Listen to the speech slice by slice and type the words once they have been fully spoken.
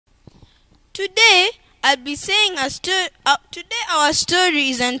Today, I'll be saying today our story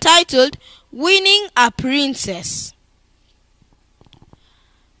is entitled Winning a Princess.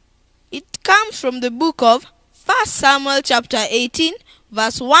 It comes from the book of 1 Samuel chapter 18,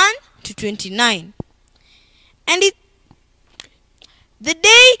 verse 1 to 29. And the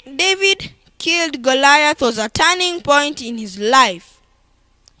day David killed Goliath was a turning point in his life.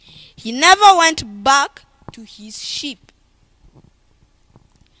 He never went back to his sheep.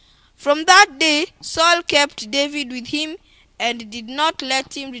 From that day, Saul kept David with him and did not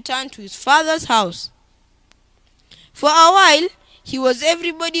let him return to his father's house. For a while, he was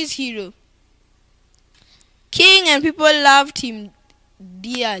everybody's hero. King and people loved him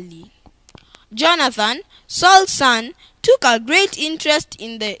dearly. Jonathan, Saul's son, took a great interest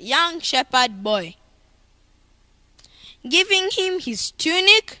in the young shepherd boy, giving him his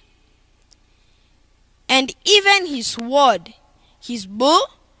tunic and even his sword, his bow,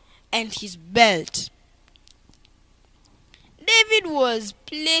 and his belt. David was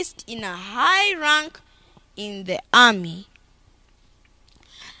placed in a high rank in the army.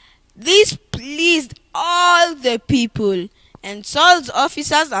 This pleased all the people and Saul's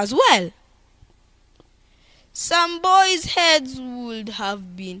officers as well. Some boys' heads would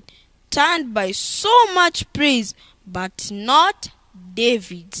have been turned by so much praise, but not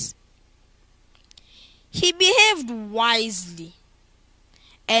David's. He behaved wisely,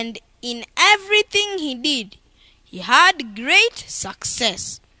 and in everything he did, he had great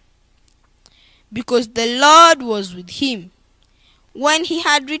success, because the Lord was with him. When he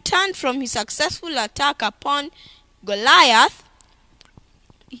had returned from his successful attack upon Goliath,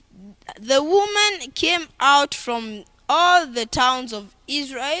 the women came out from all the towns of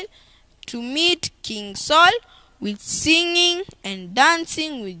Israel to meet King Saul with singing and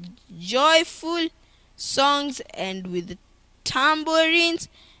dancing, with joyful songs and with tambourines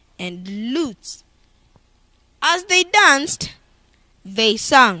and lutes. As they danced, they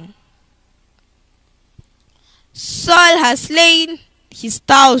sang, "Saul has slain his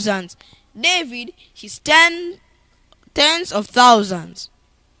thousands, David his tens of thousands."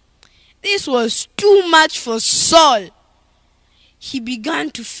 This was too much for Saul. He began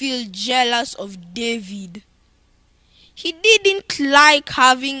to feel jealous of David. He didn't like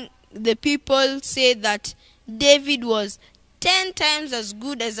having the people say that David was 10 times as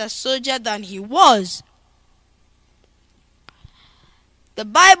good as a soldier than he was. The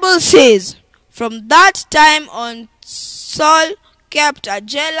Bible says, from that time on, Saul kept a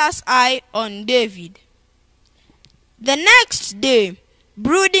jealous eye on David. The next day,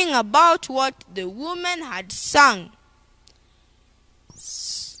 brooding about what the woman had sung,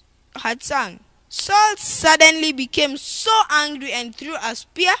 Saul suddenly became so angry and threw a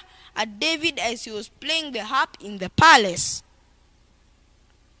spear at David as he was playing the harp in the palace.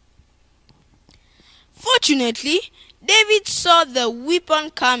 Fortunately, David saw the weapon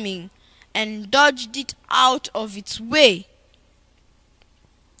coming and dodged it out of its way.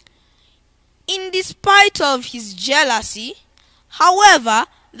 In despite of his jealousy, however,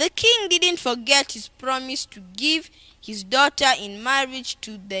 the king didn't forget his promise to give his daughter in marriage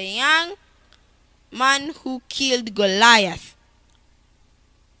to the young man who killed Goliath.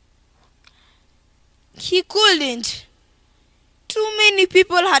 He couldn't. Too many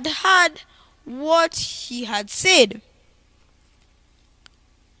people had heard what he had said.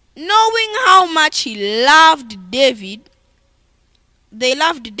 Knowing how much they loved David,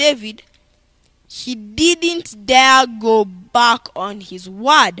 he didn't dare go back on his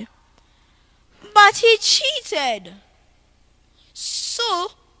word. But he cheated.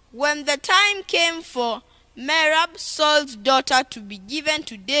 So, when the time came for Merab, Saul's daughter, to be given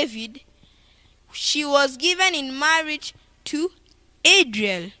to David, she was given in marriage to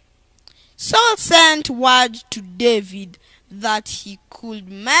Adriel. Saul sent word to David that he could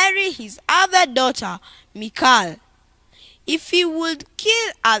marry his other daughter, Michal. If he would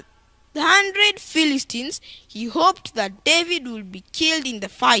kill 100 Philistines, he hoped that David would be killed in the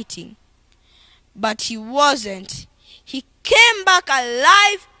fighting. But he wasn't. He came back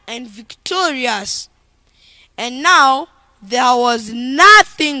alive and victorious. And now there was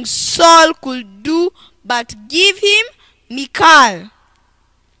nothing Saul could do but give him Michal.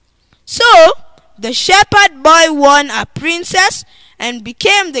 So the shepherd boy won a princess and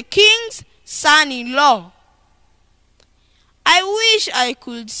became the king's son-in-law. I wish I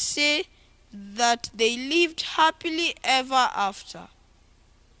could say that they lived happily ever after,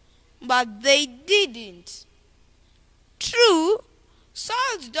 but they didn't. True,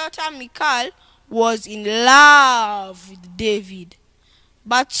 Saul's daughter Michal was in love with David,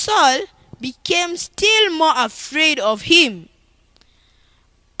 but Saul became still more afraid of him.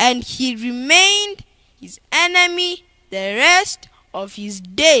 and he remained his enemy the rest of his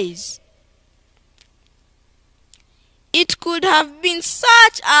days. It could have been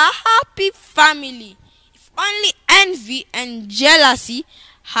such a happy family if only envy and jealousy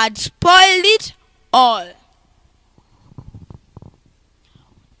had spoiled it all.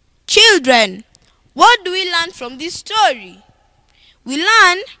 Children, what do we learn from this story? We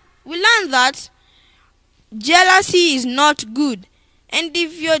learn that jealousy is not good. And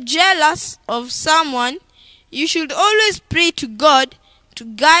if you're jealous of someone, you should always pray to God to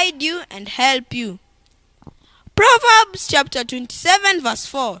guide you and help you. Proverbs chapter 27 verse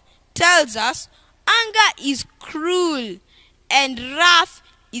 4 tells us, anger is cruel and wrath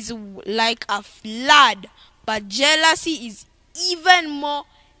is like a flood, but jealousy is even more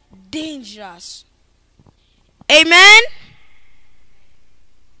dangerous. Amen.